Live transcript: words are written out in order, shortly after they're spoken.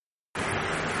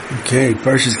Okay,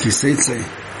 Parshas Kiseitze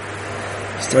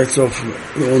starts off,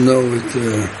 we all know, with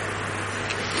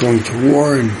going to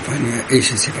war and finding out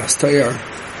Eshes Yifas Toyar,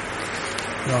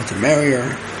 allowed to marry her,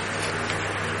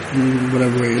 in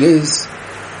whatever way it is.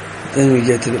 Then we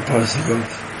get to the pasuk of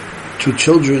two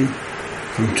children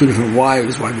from two different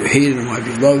wives, wife you hate and wife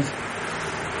you love.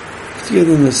 To get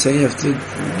them to say, you have to,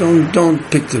 don't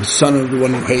pick the son of the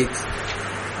one you hate,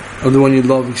 of the one you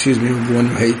love, of the one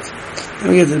you hate. And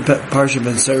we get to the Parsha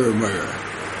Ben Sarah Murrah.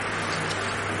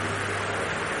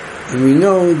 And we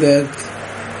know that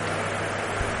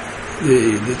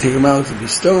they take him out to be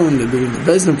stoned, they bring him to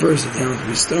Bezdin first, they take him out to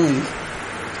be stoned.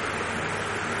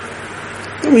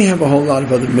 Then we have a whole lot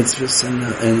of other mitzvahs and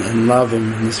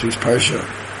lavim in this week's Parsha.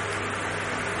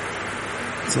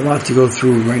 It's a lot to go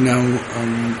through right now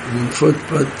on one foot,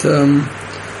 but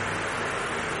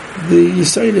the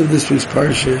side of this week's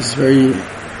Parsha is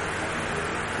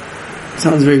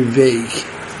sounds very vague.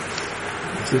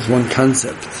 If there's one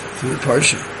concept to the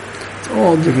Parsha, it's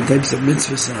all different types of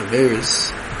mitzvahs and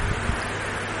averos.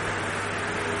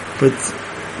 But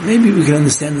maybe we can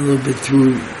understand a little bit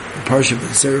through the Parsha of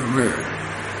the Sarah Murrah.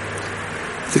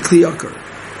 It's a Kli Yakar.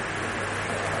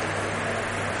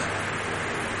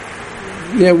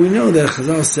 Yeah, we know that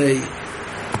Chazal say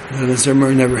that the Sarah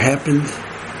Murrah never happened,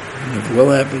 never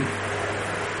will happen.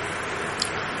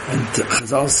 And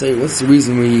Chazal say, what's the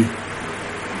reason we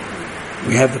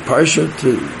have the Parsha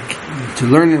to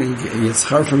learn it and get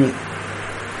schar from it.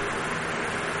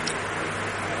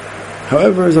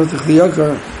 However, as of the Kli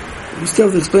Yakar, we still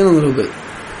have to explain a little bit.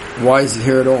 Why is it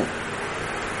here at all?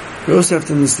 We also have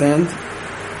to understand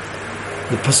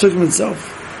the Pasukim itself.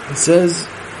 It says,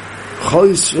 Chol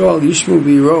Yisrael Yishmu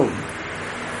B'Yiro.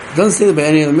 It doesn't say that by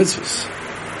any of the mitzvahs.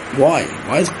 Why?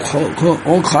 Why is all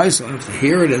Klal Yisrael have to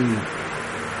hear it and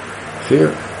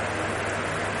fear?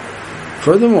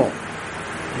 Furthermore,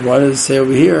 why does it say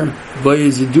over here,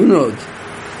 Vayizidunod?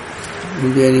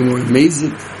 Wouldn't be any more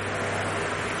amazing.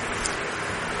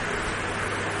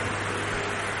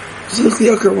 So the Kli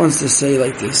Yakar wants to say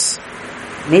like this.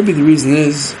 Maybe the reason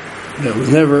is that it was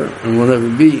never and will never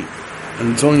be.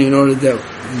 And it's only in order that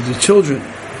the children,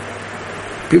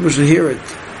 people should hear it.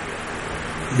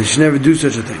 They should never do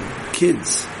such a thing.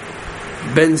 Kids,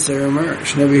 Ben Sarah Murrah,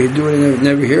 should never do it and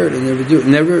never hear it and never do it.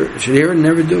 Never should hear it and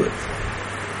never do it.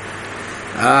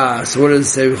 So what does it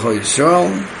say with Chol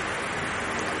Yisrael?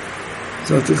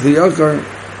 So the Kli Yakar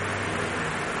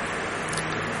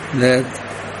that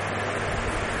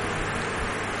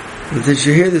they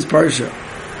should hear this parsha,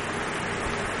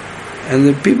 and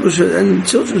the people should, and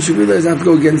children should realize not to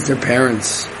go against their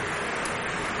parents.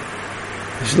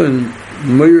 They should learn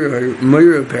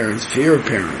Moira parents, fear of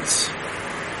parents.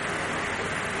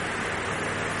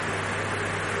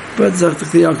 But Zach the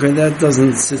Kli Yakar, that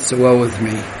doesn't sit so well with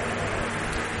me.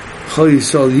 Chol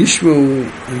Yisrael Yishmu,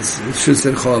 it should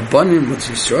say Chol Abanim, what's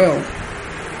Yisrael?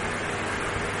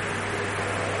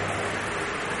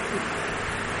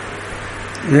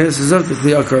 And there's a Zach the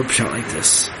Kli Yakar pshat like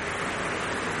this.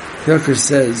 Kli Yakar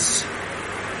says,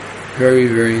 very,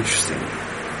 very interesting,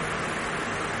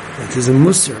 that there's a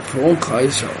musar for all Klal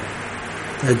Yisrael,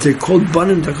 that they're called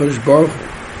Banim HaKadosh Baruch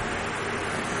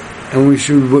Hu, and we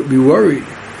should be worried.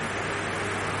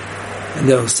 And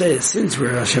they'll say, since we're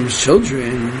Hashem's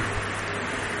children,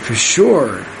 for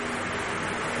sure,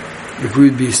 if we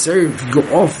would be serious, if we go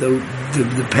off the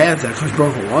path that Kadosh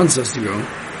Baruch Hu wants us to go,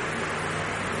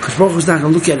 Kadosh Baruch Hu is not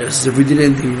going to look at us as if we did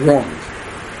anything wrong.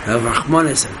 Have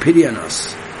Rachmanis and pity on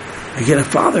us. Again, a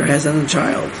father has on a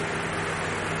child,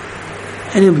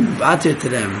 and he'll be batir to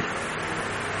them.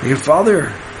 Like a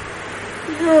father,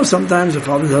 sometimes a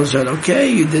father tells a child, okay,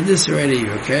 you did this already,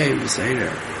 okay, we say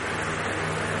there.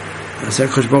 That's why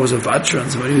Kadosh Baruch Hu is a vatra on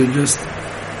somebody who just,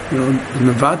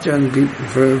 mevater on the people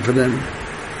for them.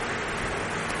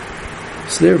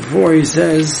 So therefore, he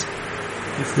says,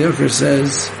 if the Yakar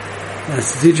says,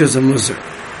 that's to teach us a musar.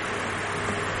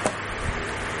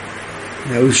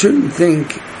 Now, we shouldn't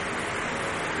think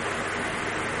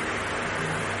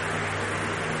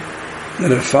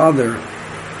that a father,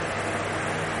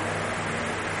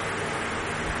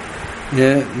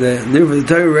 therefore the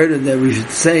Torah read that we should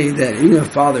say that even a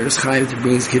father is chayav to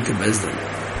bring his kid to Bezdin,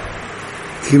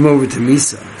 to give him over to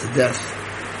Misa, to death.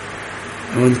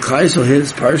 And when Klal Yisrael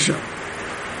hears Parsha,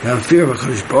 they have fear of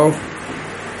HaKadosh Baruch Hu.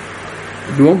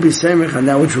 You won't be samech on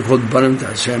that which we call Banim to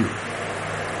Hashem.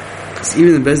 Because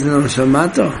even the Bezdin on Hashem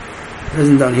Mata,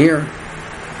 Bezdin down here,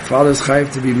 the father is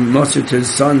chayav to be master to his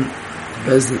son,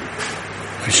 Bezdin.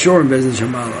 For sure in Bezdin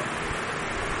Shemala.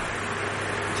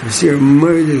 So we see a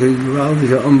murder,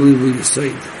 an unbelievable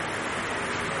sight.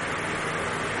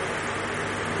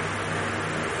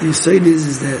 The side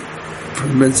is that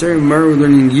from Ben Sari Gemara we're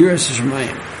learning Yiras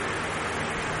Shemayim.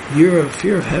 Yira,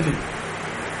 fear of heaven.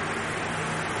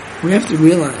 We have to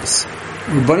realize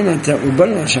we're Banim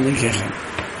Hashem Lekechem.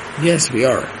 Yes, we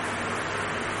are.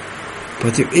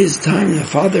 But there is time the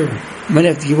father might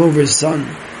have to give over his son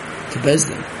to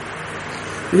Bezdin.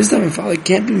 There is time a father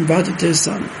can't be mivater to his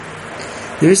son.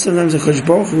 There is sometimes a Kodesh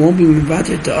Baruch Hu won't be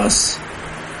mivater to us.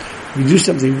 We do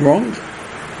something wrong.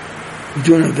 We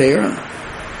do an Aveira.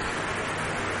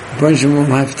 Baruch Hashem will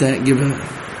have to give a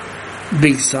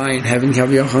big sign, having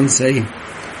Kaviyach and say, you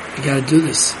gotta do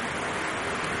this. You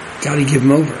gotta give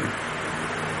him over.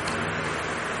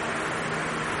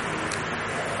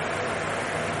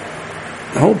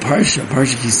 The whole Parsha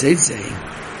Kiseitze,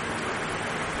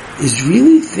 is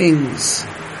really things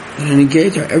that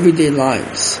negate our everyday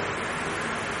lives.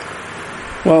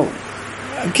 Well,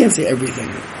 I can't say everything.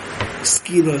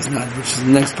 Skila is not, which is the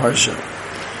next Parsha.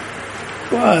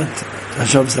 But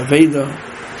Hashav Saveda,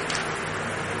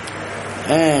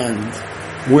 and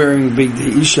wearing big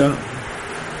Deisha,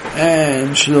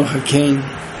 and Shiloh HaKain,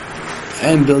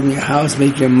 and building a house,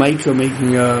 making a mica,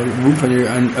 making a roof on a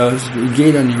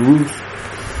gate on your roof,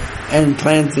 and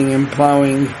planting and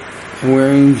plowing, and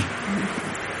wearing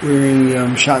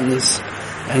shatnez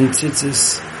and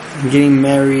tzitzis, and getting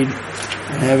married,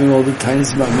 and having all the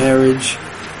kindness about marriage,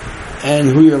 and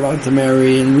who you're allowed to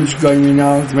marry, and which guy you're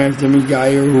not allowed to marry, if they're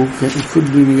Megayer, who could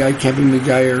be Megayer, can't be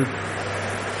Megayer,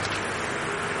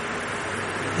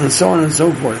 and so on and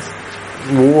so forth.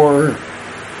 War,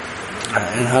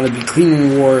 and how to be clean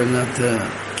in war, and not to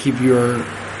keep your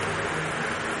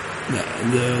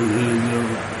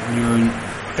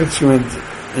excrement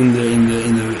in the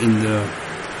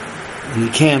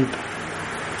camp.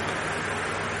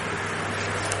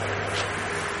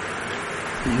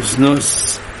 There's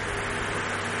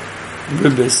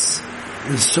ribis.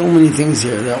 There's so many things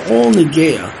here. They're all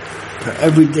negeya for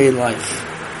everyday life.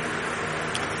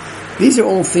 These are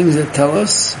all things that tell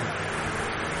us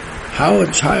how a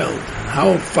child, how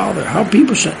a father, how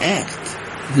people should act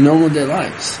in normal day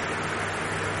lives.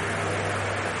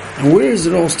 And where does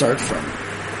it all start from?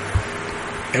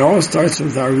 It all starts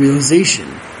with our realization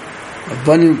of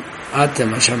Banim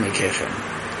Atem Hashem Lekechem.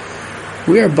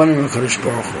 We are Banim HaKadosh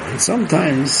Baruch Hu. And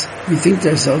sometimes we think to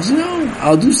ourselves,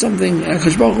 I'll do something, and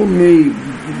HaKadosh Baruch Hu may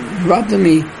drop to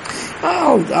me,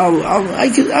 I'll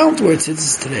have to wear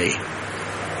tzitzis today.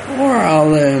 Or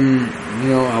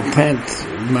I'll plant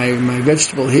my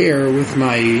vegetable here with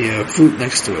my fruit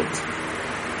next to it.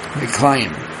 My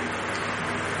climb.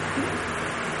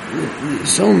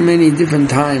 So many different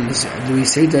times do we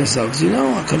say to ourselves,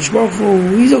 HaKadosh Baruch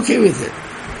Hu, He's okay with it.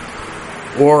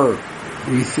 Or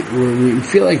we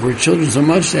feel like we're children so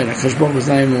much that HaKadosh Baruch Hu is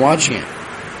not even watching it.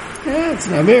 Yeah, it's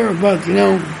not fair, but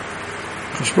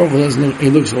HaKadosh Baruch Hu doesn't, He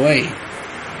looks away.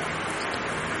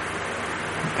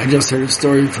 I just heard a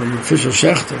story from Official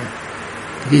Schechter.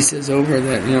 He says over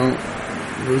that, there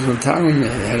was one time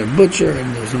that had a butcher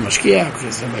and there was no mashkiach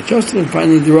because everybody trusted him.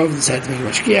 Finally, the Rav decided to make a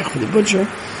mashkiach for the butcher.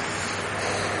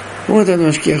 One time the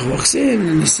mashkiach walks in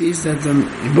and he sees that the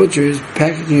butcher is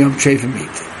packaging up treifa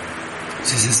meat.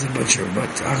 So he says to the butcher,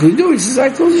 but how can you do it? He says, I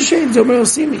close the shades, nobody will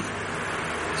see me.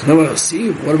 So nobody will see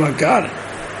you? What about God?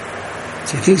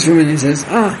 So he thinks for a minute and he says,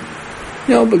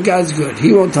 but God's good.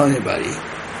 He won't tell anybody.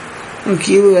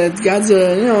 Okay, that God's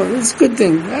it's a good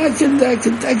thing. I can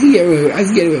get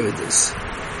away with this.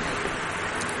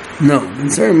 No, the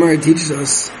Sarah Mara teaches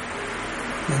us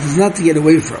that there's not to get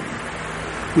away from.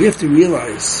 We have to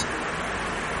realize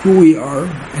who we are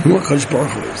and what HaKadosh Baruch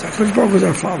Hu is. HaKadosh Baruch Hu is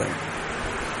our Father.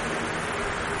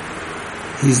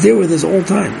 He's there with us all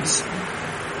times.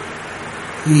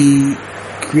 He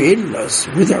created us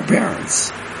with our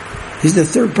parents. He's the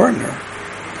third partner.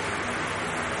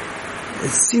 It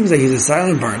seems like he's a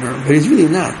silent partner, but he's really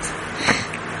not.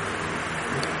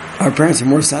 Our parents are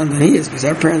more silent than he is, because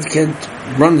our parents can't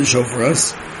run the show for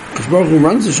us. Because Baruch Hu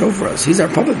runs the show for us. He's our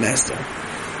puppet master.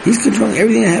 He's controlling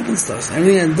everything that happens to us,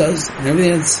 everything that does, and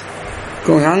everything that's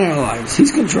going on in our lives. He's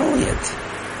controlling it.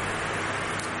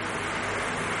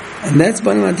 And that's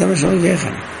Banim Atem Hashem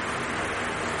Lekechem.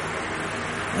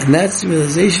 And that's the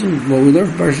realization, what we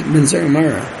learned from Ben Sari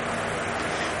Gemara.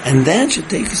 And that should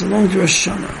take us along to Rosh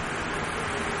Hashanah.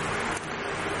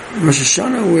 Rosh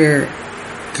Hashanah, we're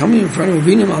coming in front of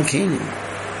Avinu Malkeinu.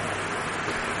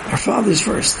 Our Father's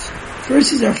first. First,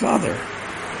 He's our Father.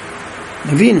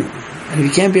 Avinu. And if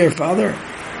He can't be our Father,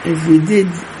 if we did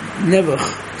Nebuch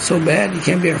so bad, He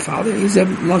can't be our Father, He's a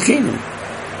Malkeinu.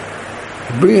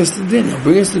 He'll bring us to din, He'll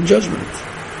bring us to judgment.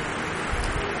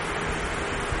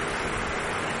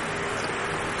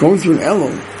 Going through an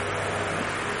Elul,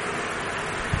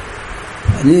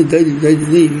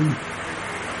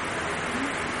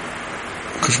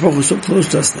 Baruch is so close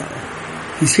to us now.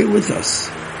 He's here with us.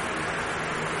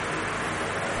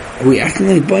 Are we acting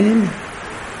like Banim?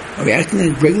 Are we acting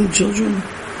like regular children?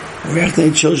 Are we acting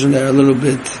like children that are a little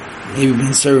bit, maybe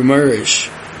been served marish,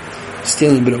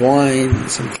 stealing a bit of wine,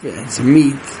 some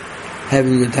meat,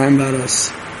 having a good time about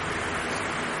us?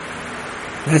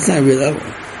 That's not a real level.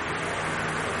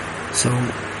 So,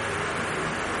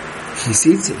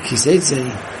 Kiseitze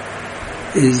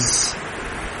is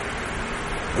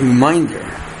a reminder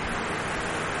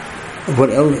of what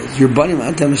El is. Your body,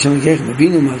 Avinu,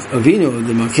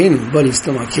 the Malkeinu, but he's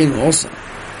still Malkeinu also.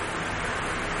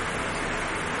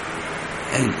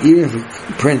 And even if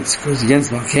a prince goes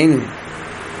against Malkeinu,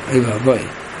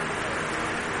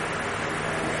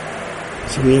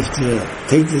 so we have to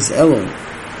take this Elul.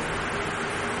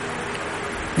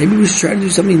 Maybe we should try to do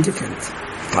something different.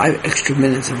 5 extra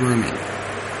minutes of learning.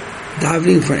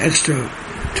 Davening for an extra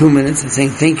 2 minutes and saying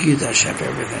thank you to Hashem for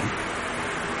everything.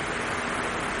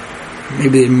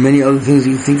 Maybe there are many other things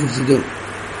you think of to do.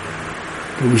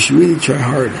 But we should really try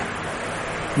hard,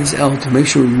 this El, to make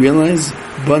sure we realize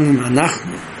Banim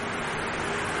Anachnu.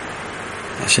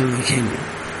 Hashem became it.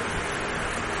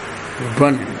 We're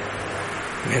Banim.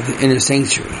 We have the inner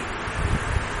sanctuary.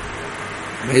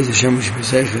 May Hashem we should be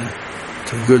zeicha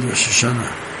to a good Rosh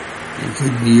Hashanah, and a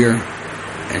good year,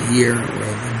 and a year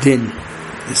where the din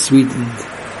is sweetened,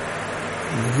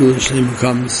 and the Gula Shlema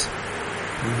comes.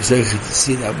 We're zeicha to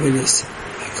see that witness,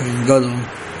 Kohen Gadol,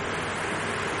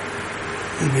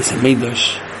 the Beis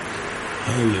HaMikdash.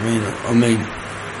 Amen.